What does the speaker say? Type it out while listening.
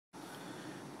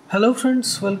Hello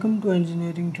friends, welcome to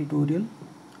engineering tutorial.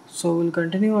 So we'll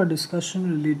continue our discussion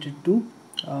related to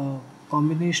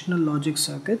combinational logic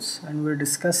circuits, and we're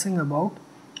discussing about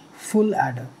full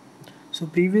adder. So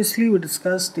previously we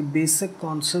discussed the basic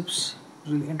concepts,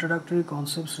 introductory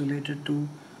concepts related to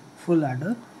full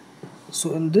adder.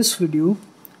 So in this video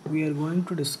we are going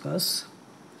to discuss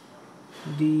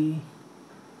the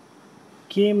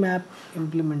K-map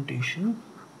implementation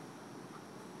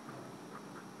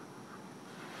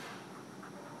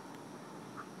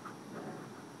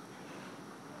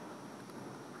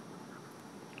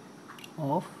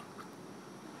of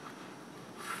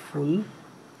full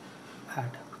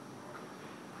adder.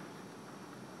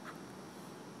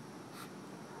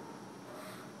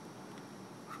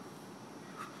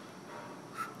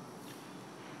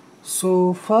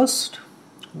 So first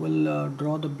we'll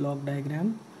draw the block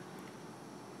diagram.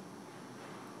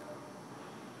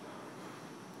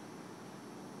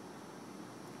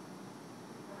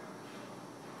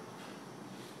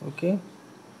 Okay,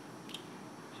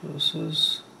 so this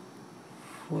is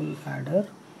full adder.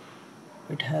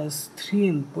 It has three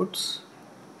inputs,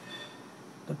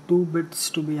 the two bits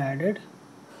to be added,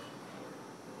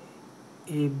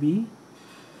 A, B,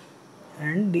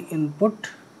 and the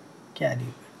input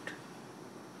carry bit,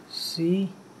 C,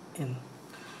 in,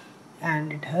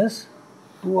 and it has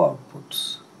two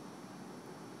outputs.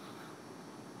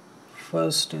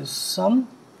 First is sum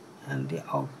and the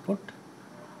output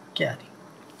carry.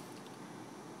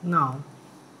 Now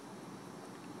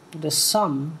the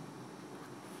sum,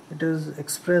 it is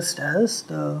expressed as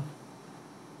the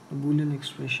Boolean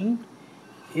expression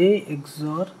A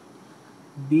XOR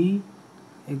B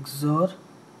XOR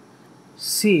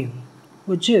C,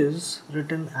 which is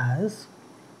written as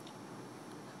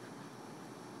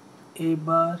A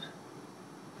bar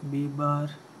B bar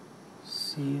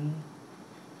C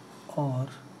or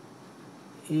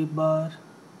A bar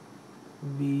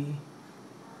B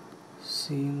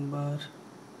C bar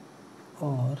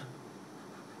or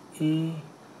A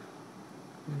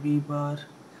B bar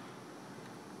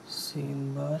C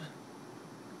bar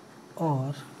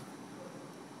or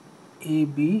A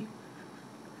B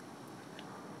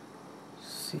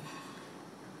C.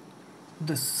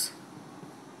 This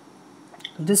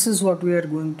is what we are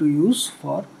going to use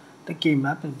for the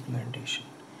K-map implementation.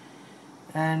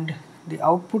 And the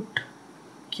output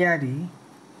carry,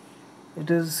 it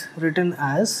is written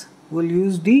as, we'll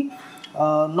use the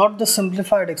not the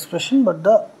simplified expression but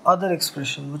the other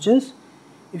expression, which is,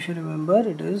 if you remember,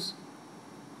 it is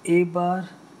A bar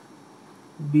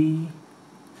B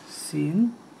C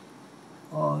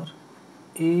or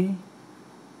A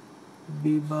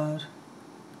B bar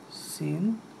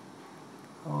C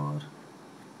or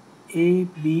A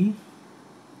B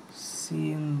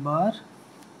C bar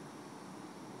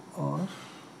or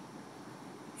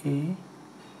A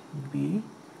B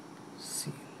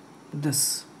C.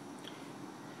 This.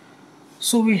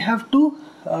 So we have to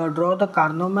draw the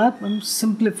Karnaugh map and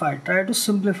try to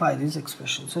simplify these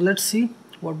expressions. So let's see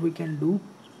what we can do.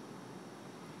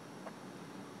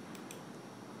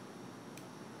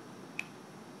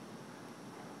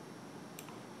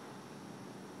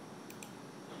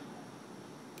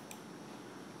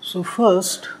 So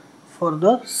first, for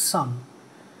the sum,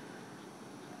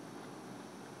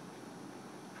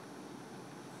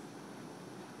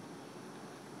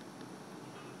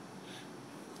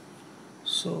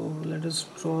 so let us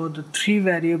draw the three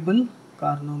variable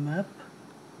Karnaugh map.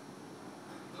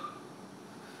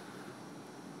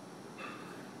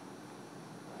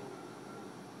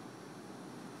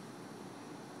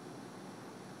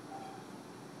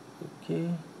 Okay.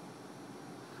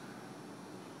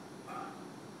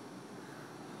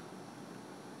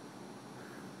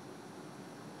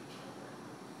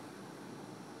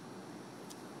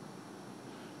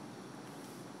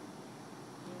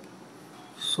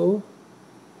 So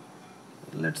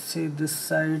let's say this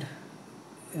side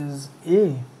is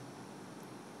A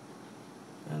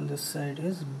and this side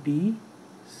is B,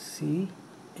 C,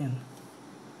 N.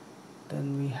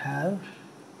 Then we have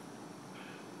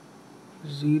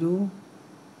 0,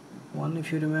 1.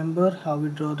 If you remember how we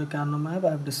draw the Karnaugh map,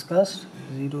 I have discussed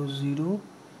 0, 0,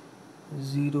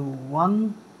 0,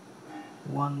 1,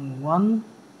 1, 1,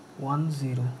 1,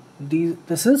 0.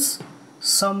 This is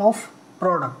sum of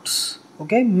products.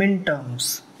 Okay, min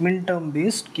term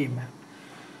based K-map.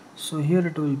 So here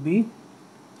it will be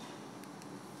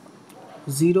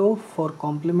 0 for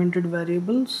complemented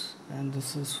variables and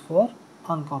this is for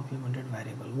uncomplemented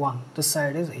variable 1. This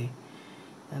side is A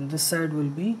and this side will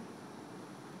be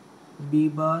B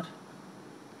bar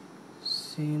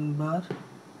C bar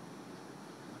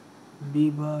B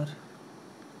bar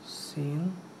C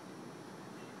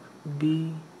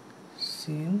B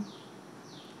seen,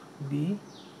 B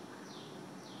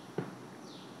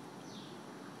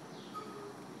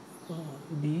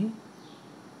B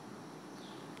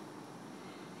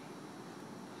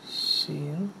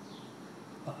seen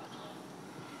bar.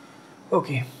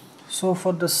 Okay, so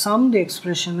for the sum the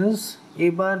expression is A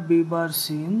bar B bar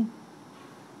seen.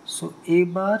 So A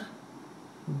bar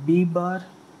B bar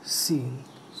seen.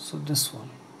 So this one.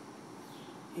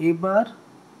 A bar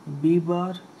B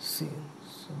bar seen.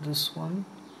 So this one.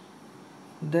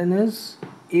 Then is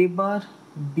A bar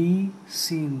B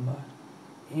seen bar.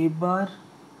 A bar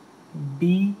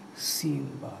B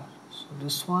seen bar. So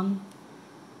this one.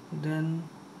 Then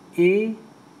A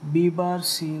B bar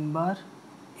seen bar.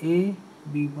 A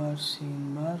B bar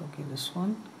seen bar. Okay, this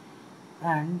one.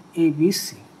 And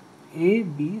ABC.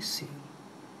 ABC.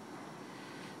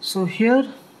 So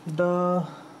here the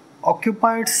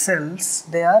occupied cells,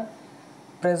 they are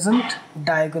present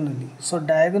diagonally. So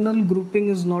diagonal grouping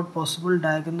is not possible,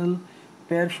 diagonal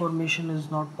pair formation is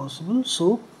not possible.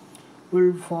 So we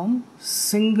will form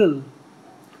single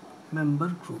member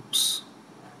groups.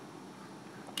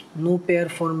 No pair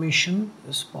formation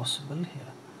is possible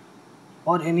here,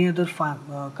 or any other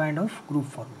kind of group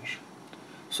formation.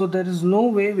 So there is no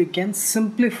way we can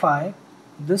simplify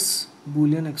this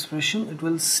Boolean expression. It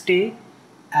will stay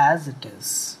as it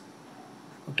is.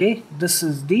 Okay, this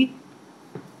is the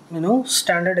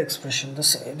standard expression.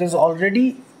 This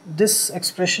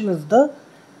expression is the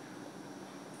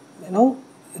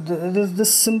it is the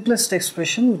simplest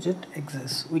expression which it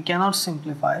exists. We cannot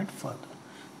simplify it further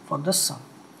for the sum.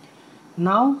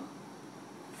 Now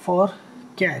for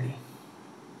carry.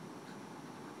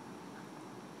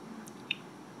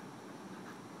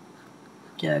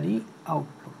 Carry output.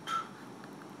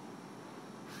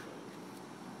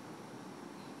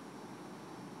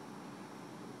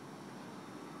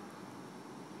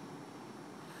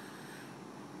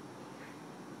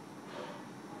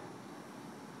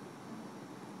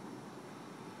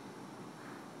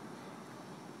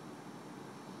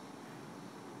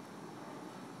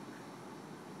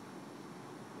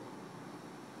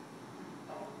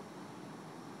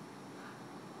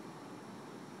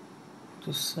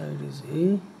 This side is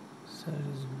A, side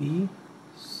is B,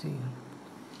 C.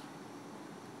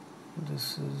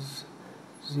 This is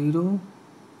 0,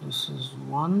 this is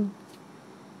 1,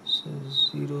 this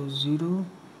is 0, 0,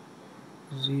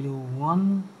 0,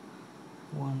 1,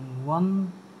 1,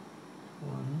 1,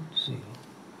 1, 0.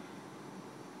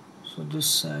 So this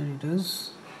side it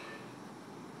is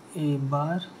A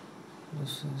bar,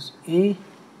 this is A,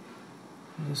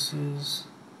 this is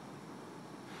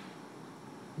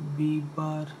B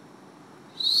bar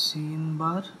Cn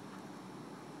bar,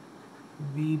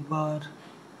 B bar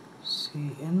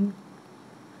Cn,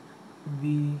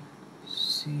 B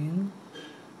Cn,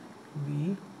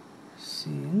 B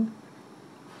Cn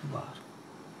bar.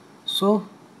 So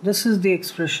this is the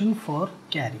expression for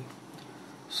carry.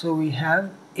 So we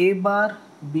have A bar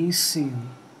B Cn,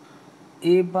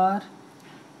 A bar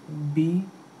B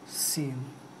Cn.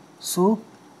 So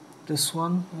this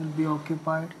one will be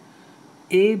occupied.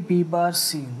 A B bar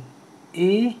Cn,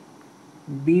 A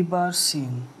B bar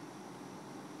Cn,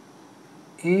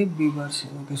 A B bar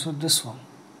Cn. Okay, so this one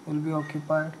will be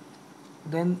occupied.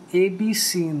 Then A B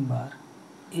Cn bar,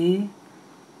 A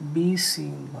B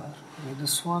Cn bar. Okay,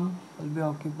 this one will be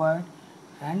occupied,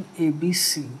 and A B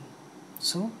C.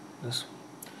 So this one.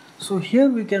 So here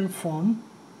we can form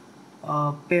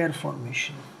a pair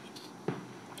formation.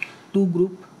 Two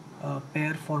group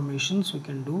pair formations we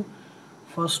can do.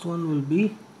 First one will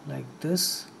be like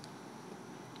this.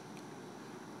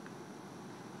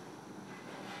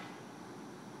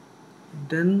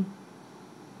 Then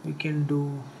we can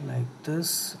do like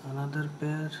this, another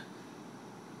pair,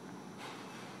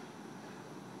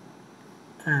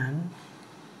 and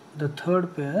the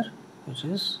third pair, which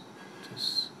is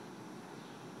this.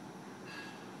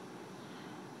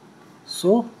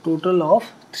 So total of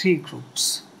 3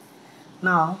 groups.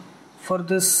 Now for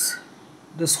this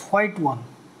white one,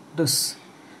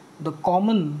 the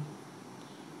common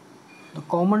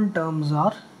terms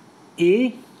are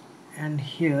A and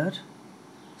here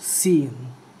Cn.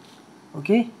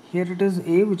 Okay, here it is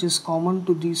A, which is common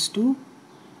to these two,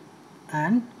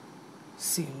 and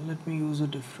Cn. Let me use a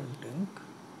different ink.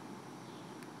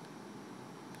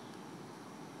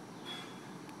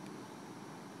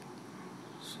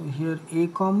 So here A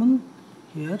common,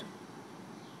 here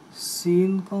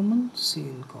Cn common,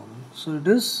 Cn common. So it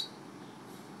is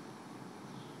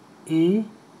A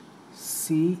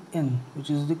Cn, which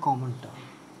is the common term.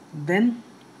 Then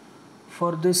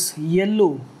for this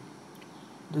yellow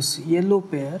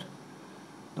pair,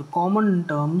 the common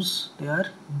terms, they are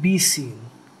B seen.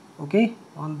 Okay,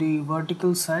 on the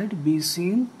vertical side B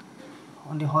seen,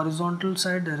 on the horizontal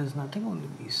side there is nothing, only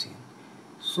B seen.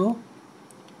 So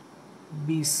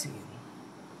B seen.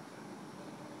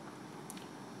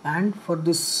 And for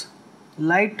this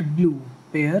light blue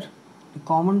pair, the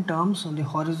common terms, on the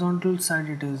horizontal side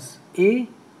it is A,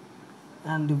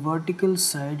 and the vertical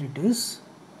side it is,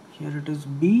 here it is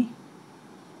B,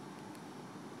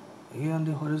 A on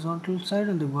the horizontal side,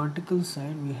 and the vertical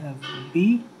side we have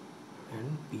B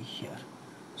and B here.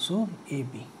 So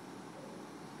AB.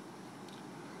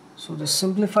 So the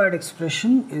simplified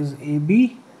expression is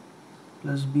AB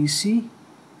plus BC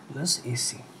plus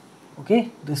AC.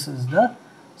 Okay, this is the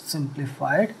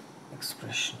simplified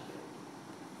expression,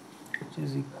 which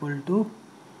is equal to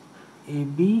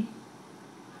AB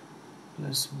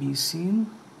plus BC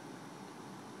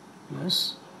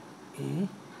plus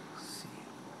AC.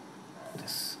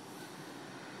 This.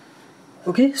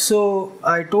 Okay, so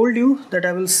I told you that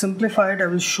I will simplify it. I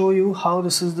will show you how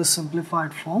this is the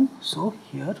simplified form. So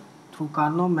here, through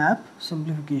Karnaugh map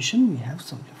simplification, we have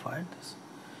simplified this.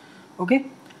 Okay,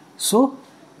 so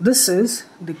this is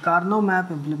the Karnaugh map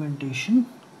implementation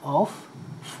of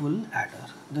full adder.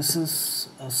 This is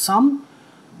a sum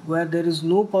where there is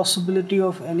no possibility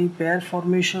of any pair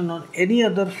formation or any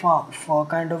other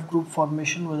kind of group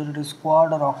formation, whether it is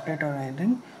quad or octet or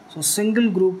anything. So single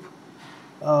group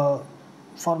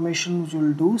formations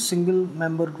will do, single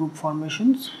member group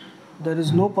formations. There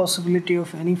is no possibility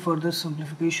of any further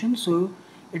simplification, so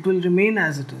it will remain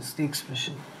as it is, the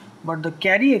expression. But the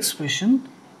carry expression,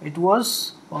 it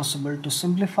was possible to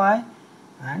simplify,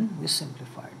 and we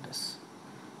simplified this.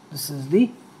 This is the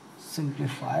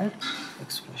simplified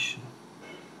expression.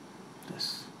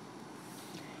 This.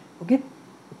 Okay.